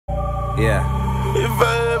Yeah. If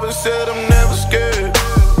I ever said I'm never scared,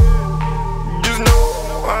 just know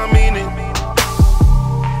I mean it.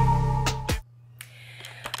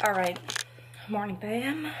 Alright, morning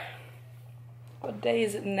fam. What day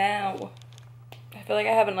is it now? I feel like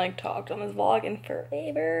I haven't like talked on this vlog in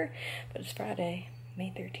forever, but it's Friday,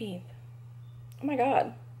 May 13th. Oh my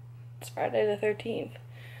god, it's Friday the 13th.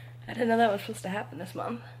 I didn't know that was supposed to happen this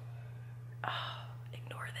month. Oh,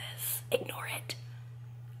 ignore this, ignore it.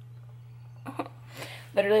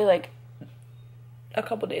 Literally like a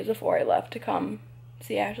couple days before I left to come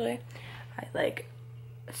see Ashley, I like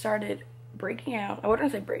started breaking out. I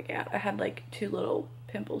wouldn't say breaking out. I had like 2 little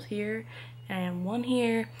pimples here and 1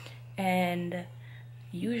 here, and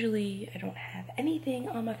usually I don't have anything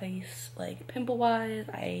on my face like pimple wise.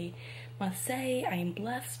 I must say I am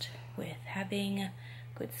blessed with having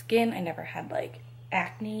good skin. I never had like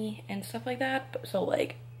acne and stuff like that, but so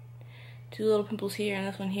like 2 little pimples here and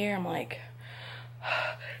this one here, I'm like,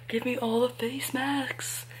 give me all the face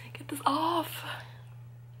masks, get this off.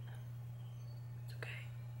 It's okay,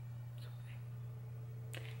 it's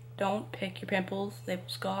okay. Don't pick your pimples, they will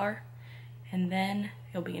scar, and then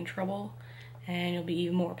you'll be in trouble and you'll be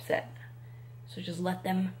even more upset. So just let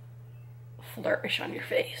them flourish on your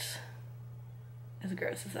face, as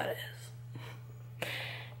gross as that is.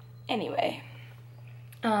 Anyway,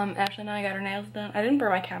 Ashley and I got our nails done. I didn't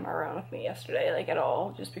bring my camera around with me yesterday, like at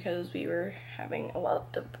all, just because we were having a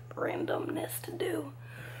lot of randomness to do.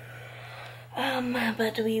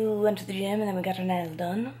 But we went to the gym and then we got our nails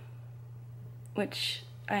done, which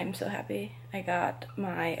I'm so happy. I got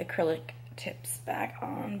my acrylic tips back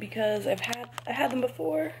on because I had them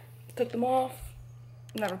before, took them off,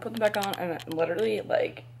 never put them back on, and literally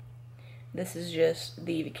like this is just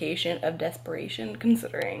the vacation of desperation,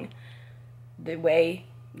 considering the way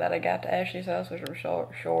that I got to Ashley's house, which I'm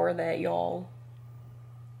sure that y'all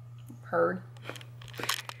heard.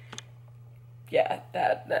 Yeah,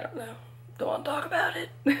 that I don't know. Don't want to talk about it.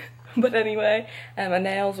 But anyway, and my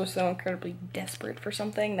nails were so incredibly desperate for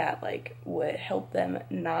something that like would help them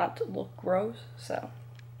not look gross. So,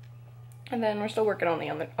 and then we're still working on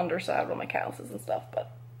the underside with my calluses and stuff, but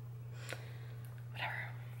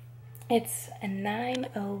whatever. It's a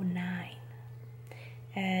 9:09.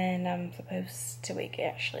 And I'm supposed to wake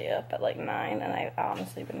Ashley up at like 9, and I've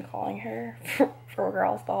honestly been calling her for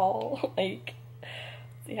girls to haul. Like,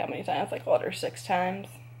 see how many times I called her 6 times.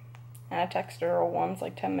 And I texted her once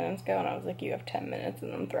like 10 minutes ago, and I was like, you have 10 minutes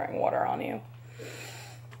and I'm throwing water on you.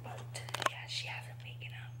 But yeah, she hasn't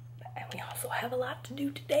waken up. And we also have a lot to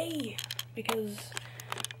do today because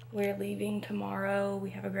we're leaving tomorrow. We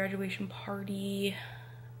have a graduation party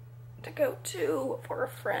to go to for a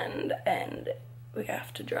friend, and we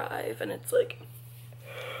have to drive, and it's like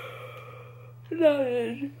not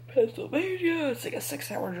in Pennsylvania. It's like a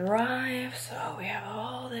 6-hour drive, so we have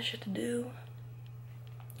all this shit to do.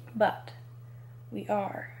 But we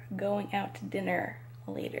are going out to dinner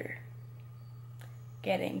later,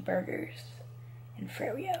 getting burgers and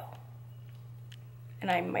froyo,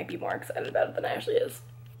 and I might be more excited about it than Ashley is.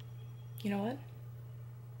 You know what?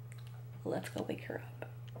 Let's go wake her up.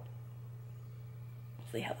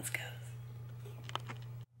 See how this goes.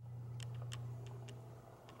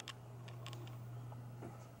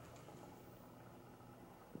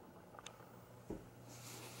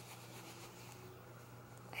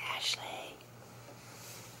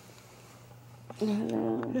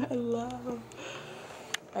 Hello.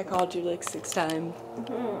 I called you like 6 times.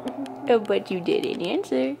 Oh, but you didn't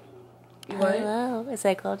answer. What? Hello. As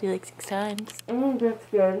I called you like 6 times. That's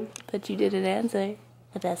good. But you didn't answer.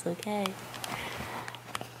 But that's okay.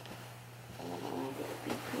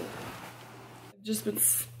 I've just been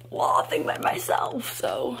slothing by myself,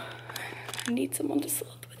 so I need someone to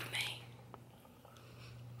sloth with me.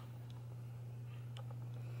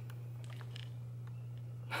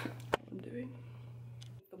 I'm doing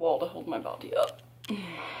the wall to hold my body up.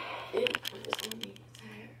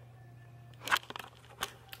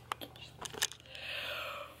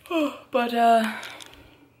 But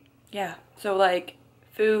yeah, so like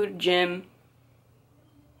food, gym,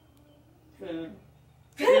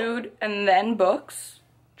 food, and then books.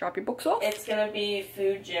 Drop your books off. It's gonna be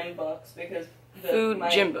food, gym, books, because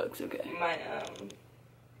gym, books. Okay. My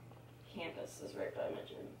campus is right by my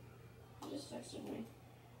gym. You just texted me.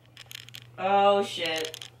 Oh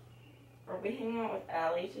shit. Are we hanging out with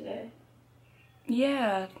Allie today?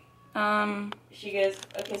 Yeah. She goes,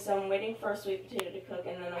 okay, so I'm waiting for a sweet potato to cook,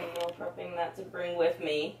 and then I'm meal prepping that to bring with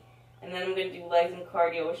me. And then I'm going to do legs and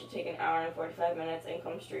cardio, which should take an hour and 45 minutes, and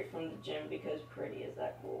come straight from the gym because pretty is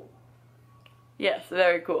that cool. Yes,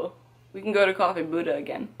 very cool. We can go to Coffee Buddha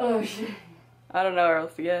again. Oh shit. I don't know where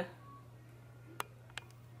else to go.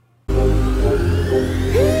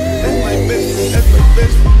 That's my best friend, that's my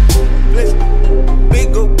best friend. Listen,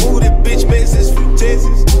 big ol' booty bitch message from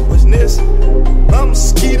Texas. What's next? I'm a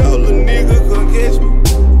skeet, all the nigga gon' catch me,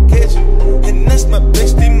 catch me. And that's my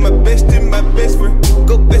bestie, my bestie, my best friend.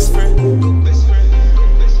 Go best friend, go best friend.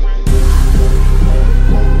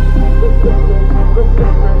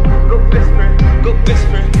 Go best friend, go best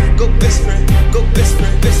friend, go best friend, go best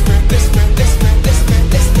friend, best friend, best friend, best friend, best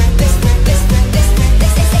friend, best friend, best friend, best friend, best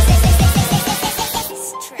friend.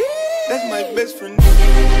 That's my best friend.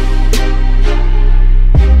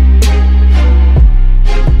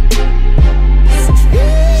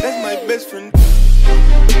 That's my best friend.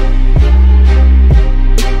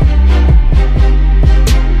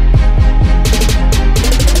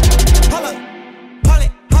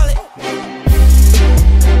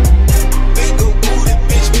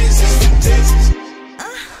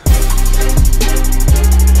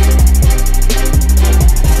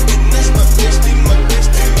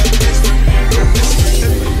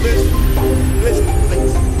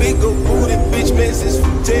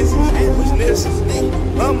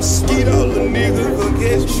 I'm a skeet, all the nigga gon'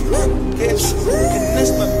 catch me. And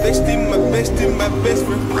that's my bestie, my bestie, my best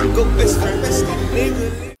friend. Go best friend,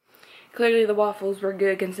 nigga. Clearly the waffles were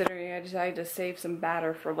good considering I decided to save some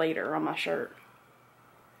batter for later on my shirt.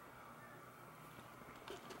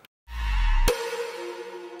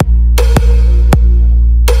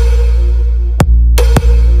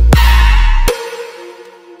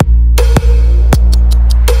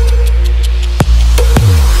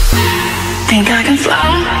 Think I can fly,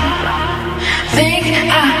 think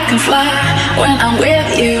I can fly when I'm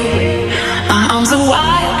with you. My arms are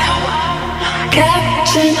wide,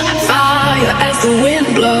 catching fire as the wind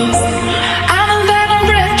blows. I know that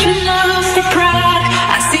I'm rich enough for pride.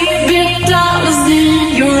 I see $1 billion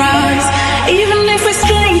in your eyes, even if we're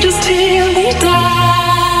strangers till we die.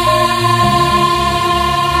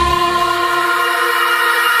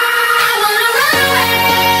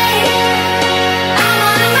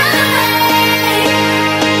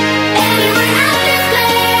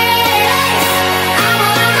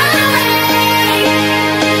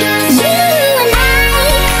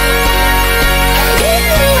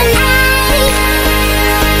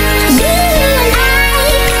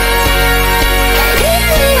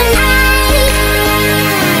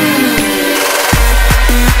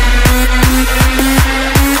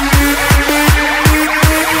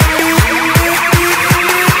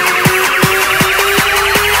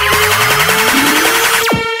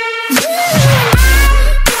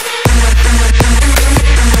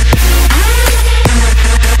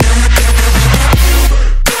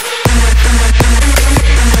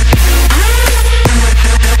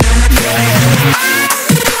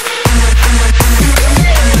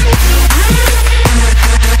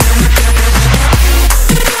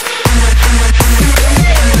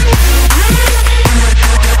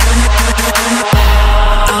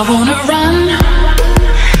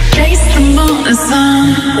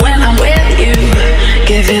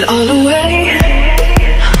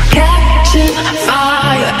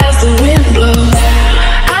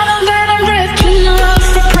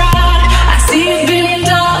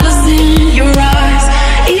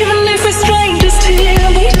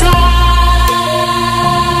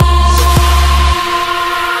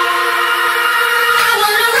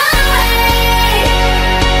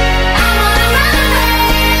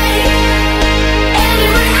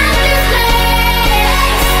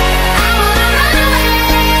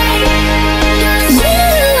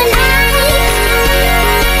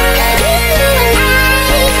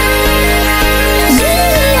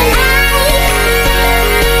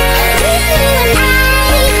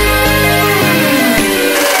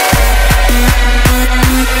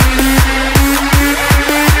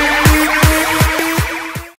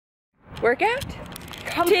 Workout?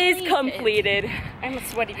 Tis completed. I'm a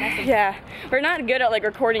sweaty mess. Yeah, we're not good at like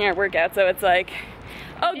recording our workout, so it's like,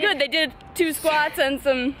 oh good, they did 2 squats and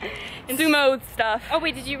some sumo stuff. Oh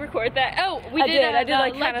wait, did you record that? Oh, I did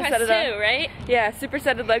like leg kind of press set it up. too, right? Yeah,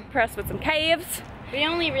 supersetted leg press with some calves. We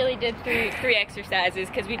only really did three exercises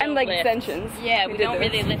because we don't and like lift. extensions. Yeah, we don't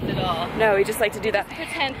really lift at all. No, we just like to do that.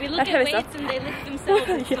 Pretend. We look that at heavy weights stuff. and they lift themselves.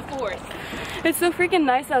 It's the force. It's so freaking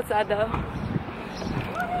nice outside though.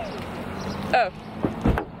 Oh.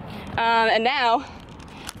 And now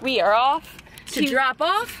we are off to drop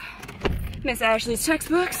off Miss Ashley's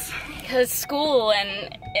textbooks. Because school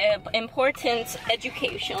and important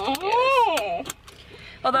education. Oh.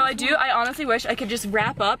 Although I honestly wish I could just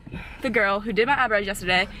wrap up the girl who did my eyebrows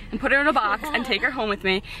yesterday and put her in a box and take her home with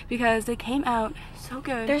me because they came out so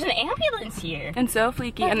good. There's an ambulance here. And so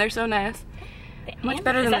fleeky and they're so nice. Much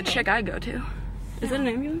better than the chick I go to. Is it an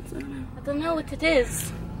ambulance? I don't know. I don't know what it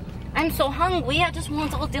is. I'm so hungry, I just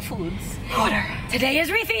want all the foods. Order. Today is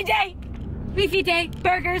refeed day! Refeed day,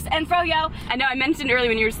 burgers, and froyo. I know I mentioned earlier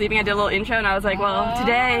when you were sleeping, I did a little intro and I was like, well,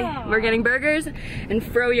 today we're getting burgers and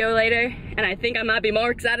froyo later, and I think I might be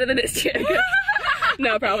more excited than this chick.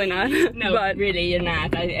 No, probably not. No, but really you're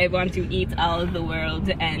not. I want to eat all of the world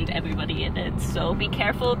and everybody in it. So be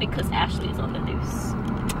careful because Ashley is on the loose.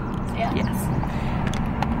 Yeah. Yes.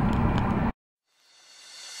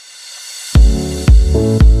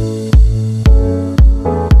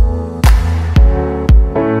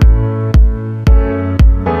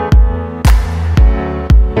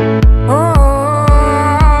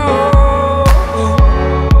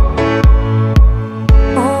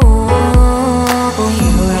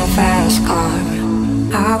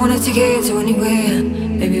 To get to anywhere,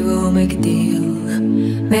 maybe we'll make a deal.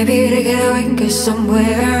 Maybe together we can get somewhere.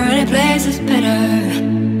 Any place is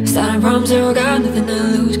better. Starting from zero, got nothing to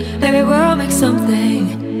lose. Maybe we'll make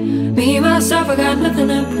something. Me, myself, I got nothing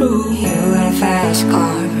to prove. You got a fast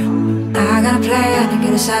car, I got a plan to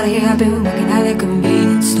get us out of here. I've been working at the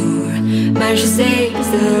convenience store. Managed to save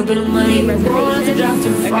just a little bit of money. Won't to drop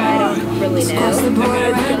too far. I don't really know. Cross the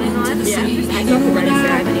border right into the sea. I go for register. I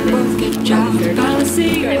haven't even Finally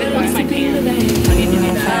see what it means to be living.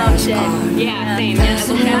 Yeah, same. Yeah,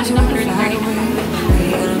 so cash I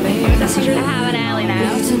have an alley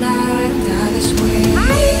now. It's really good.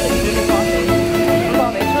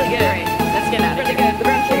 Right. Let's get out of here. Good. The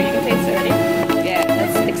brown sugar, you can taste it. Ready? Yeah,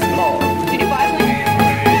 let's explore. Do you do 5 later?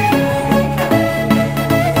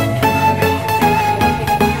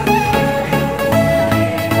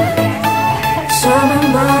 So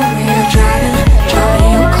remember we were driving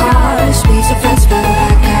your car. Speed so fast, felt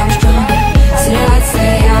like I was drunk. City lights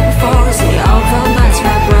stay out before us. They all felt nice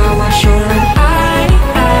wrapped around my shoulder. And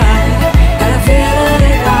I had a feeling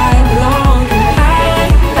that I belonged. I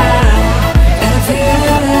had a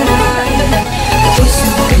feeling that I just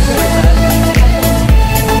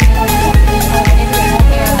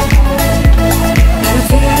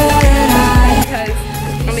Because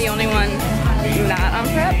I'm the only one not on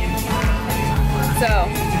prep, so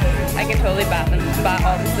I can totally buy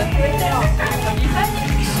all this stuff.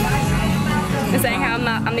 I'm saying how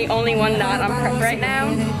I'm the only one not on prep right now.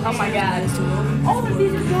 Oh my god.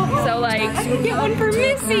 So like, I could get one for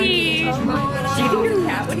Missy. Do you think your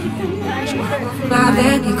cat would eat them? my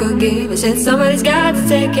bed you could give. I said somebody's got to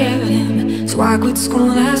take care of him. So I quit school,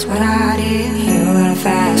 that's what I did. You got a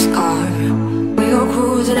fast car. We go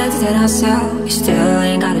cruising, entertain ourselves. You still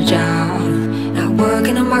ain't got a job. Not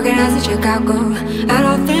working the market as a checkout girl. And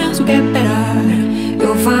all things will get better.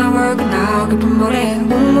 You'll find work and I'll get promoted.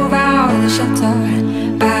 We'll move out of the shelter.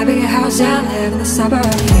 Buy a bigger house and live in the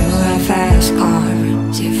suburbs. You got a fast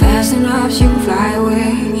car. See fast enough so you can fly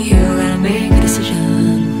away. You gotta make a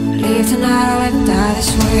decision. Leave tonight or let me die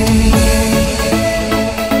this way.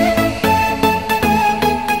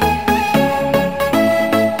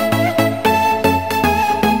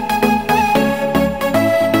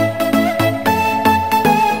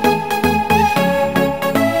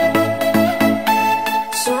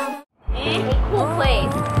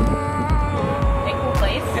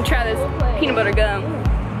 Peanut butter gum.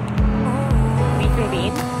 Beef and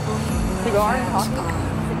beans. Cigar and coffee.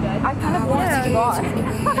 I kind of want a cigar.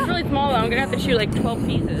 It's really small though. I'm gonna have to chew like 12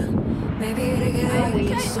 pieces.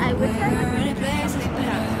 I would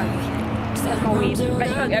That's my weed. I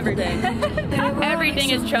chug everything. Everything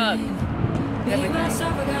is chugged.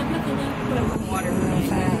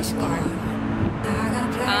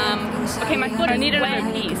 Okay, my foot. I need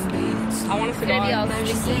another piece. I want a cigar.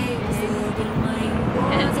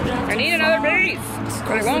 I need another piece,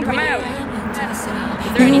 but it won't come out. Is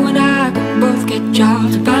there any? You and I can both get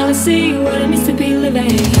jobs. Finally see what it means to be living.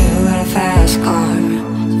 You got a fast car,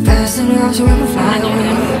 fast enough so we can fly away.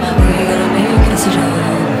 We gotta make a decision.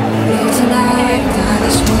 Live tonight, die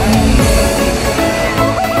this way.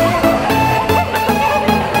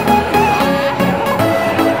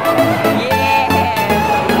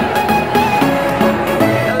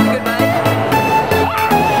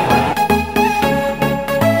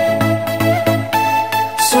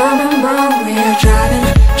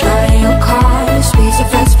 Driving your car, speed so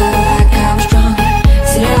fast, felt like I was drunk.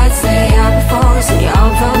 City lights stay out before us, and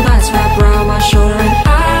all felt nice wrapped around my shoulder. And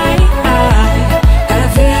I had a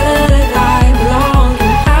feeling that I belonged.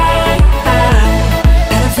 I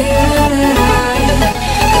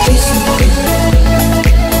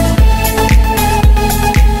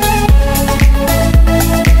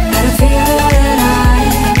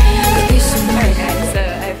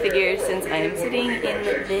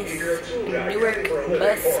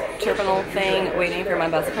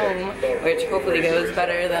home, which hopefully goes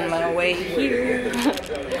better than my way here.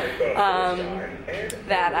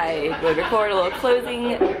 That I would record a little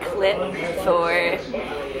closing clip for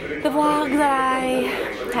the vlog that I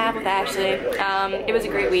have with Ashley. It was a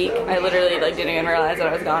great week. I literally like didn't even realize that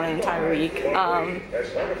I was gone an entire week.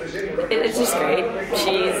 It's just great.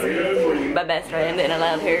 She's my best friend and I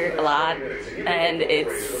love her a lot, and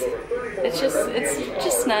it's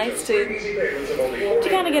just nice to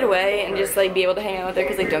kind of get away and just like be able to hang out with her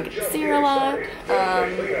because I don't get to see her a lot. I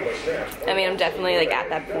mean, I'm definitely like at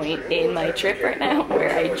that point in my trip right now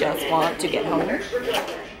where I just want to get home,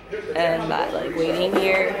 and that like waiting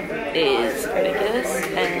here is ridiculous,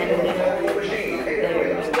 and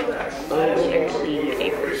there's literally a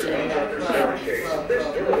person.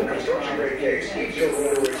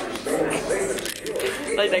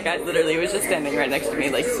 Like that guy literally was just standing right next to me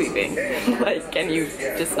like sweeping. Like, can you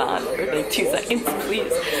just not for like 2 seconds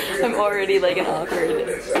please? I'm already like an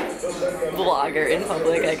awkward vlogger in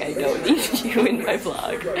public, like I don't need you in my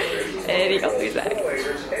vlog. And he got me back.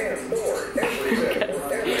 Okay.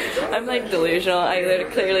 I'm like delusional. I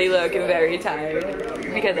clearly look very tired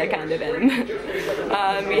because I kind of am.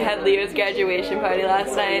 We had Leo's graduation party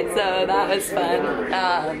last night, so that was fun.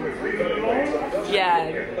 Yeah,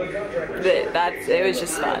 it was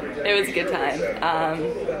just fun. It was a good time.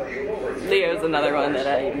 Leo's another one that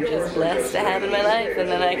I'm just blessed to have in my life, and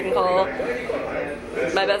then I can call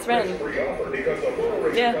my best friend.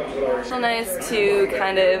 Yeah, it's so nice to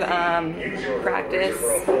kind of practice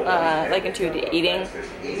like intuitive eating,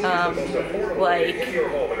 like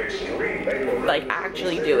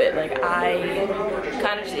actually do it. Like I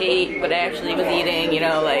kind of just ate what I actually was eating, you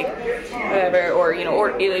know, like whatever, or you know,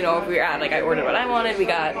 if we were out, like I ordered what I wanted. We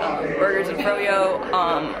got burgers and froyo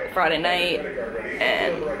Friday night,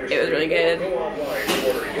 and it was really good.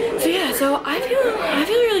 So yeah, so I feel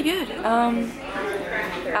really good.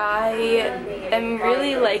 I am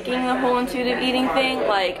really liking the whole intuitive eating thing.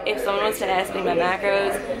 Like, if someone was to ask me my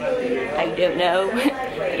macros, I don't know.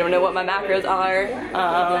 I don't know what my macros are.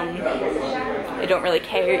 I don't really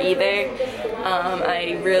care either.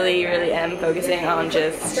 I really am focusing on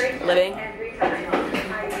just living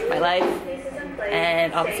my life,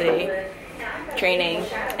 and obviously training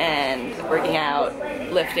and working out,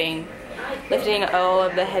 lifting all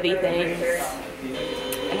of the heavy things,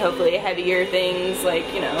 and hopefully heavier things, like,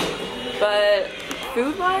 you know. But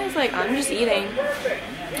food wise, like, I'm just eating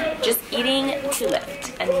to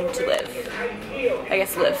lift and to live. I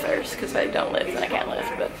guess live first, because if I don't live then I can't lift,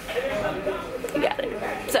 but you got it.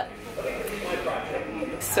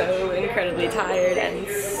 So incredibly tired and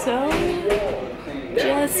so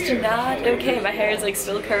just not okay. My hair is like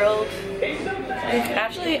still curled.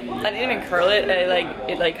 Actually, I didn't even curl it.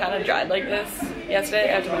 It kind of dried like this yesterday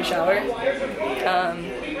after my shower.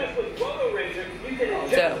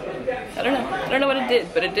 So I don't know what it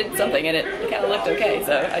did, but it did something, and it kind of looked okay.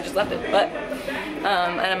 So I just left it. But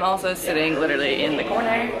and I'm also sitting literally in the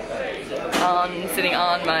corner, sitting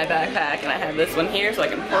on my backpack, and I have this one here so I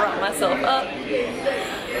can prop myself up.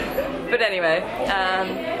 But anyway,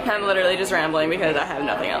 I'm literally just rambling because I have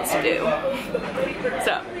nothing else to do.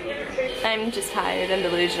 So I'm just tired and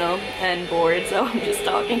delusional and bored, so I'm just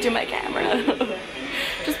talking to my camera.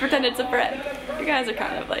 Just pretend it's a friend. You guys are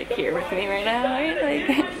kind of like here with me right now, right? Like,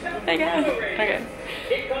 I guess. Okay.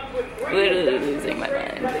 Literally losing my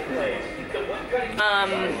mind.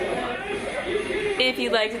 If you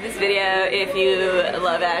liked this video, if you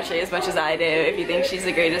love Ashley as much as I do, if you think she's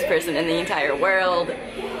the greatest person in the entire world,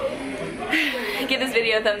 give this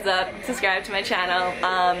video a thumbs up, subscribe to my channel.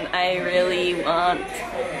 I really want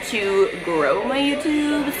to grow my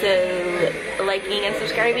YouTube, so liking and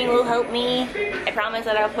subscribing will help me. I promise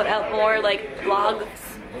that I'll put out more like vlogs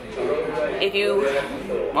if you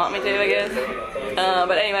want me to, I guess.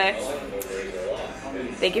 But anyway,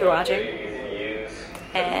 thank you for watching,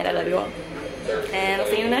 and I love you all, and I'll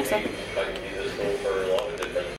see you in the next one.